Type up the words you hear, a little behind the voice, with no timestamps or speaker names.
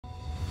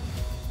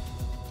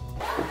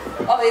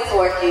Oh, it's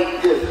working.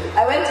 Yes.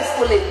 I went to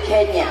school in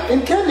Kenya.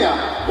 In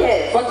Kenya?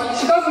 Yes. But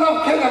she doesn't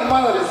have Kenyan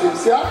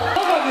mannerisms, yeah?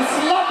 Somebody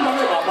slap your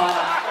neighbor, man.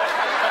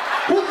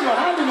 Put your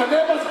hand in your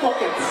neighbor's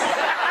pockets.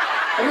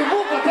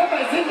 Remove whatever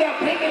is in there,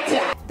 bring it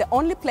here. The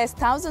only place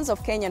thousands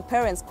of Kenyan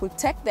parents could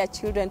take their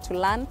children to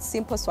learn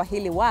simple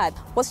Swahili words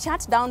was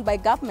shut down by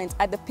government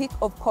at the peak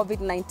of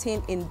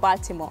Covid-19 in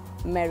Baltimore,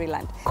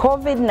 Maryland.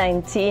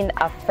 Covid-19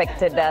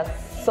 affected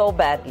us so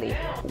badly.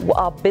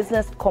 Our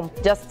business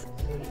just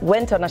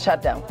went on a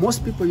shutdown.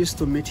 Most people used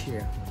to meet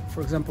here.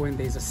 For example, when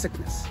there is a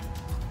sickness,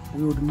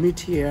 we would meet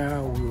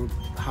here, we would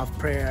have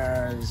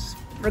prayers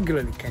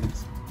regularly,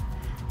 Kenyans.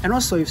 And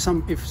also if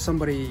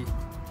somebody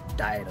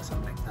died or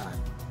something like that,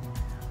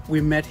 we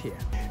met here.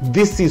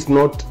 This is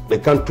not the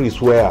countries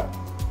where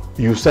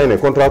you sign a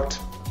contract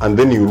and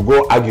then you will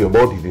go argue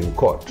about it in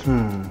court.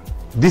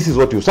 This is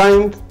what you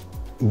signed,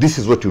 this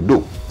is what you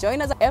do.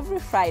 Join us every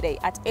Friday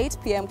at 8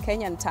 p.m.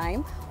 Kenyan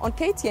time on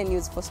KTN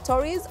News for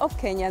stories of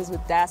Kenyans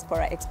with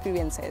diaspora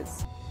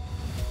experiences.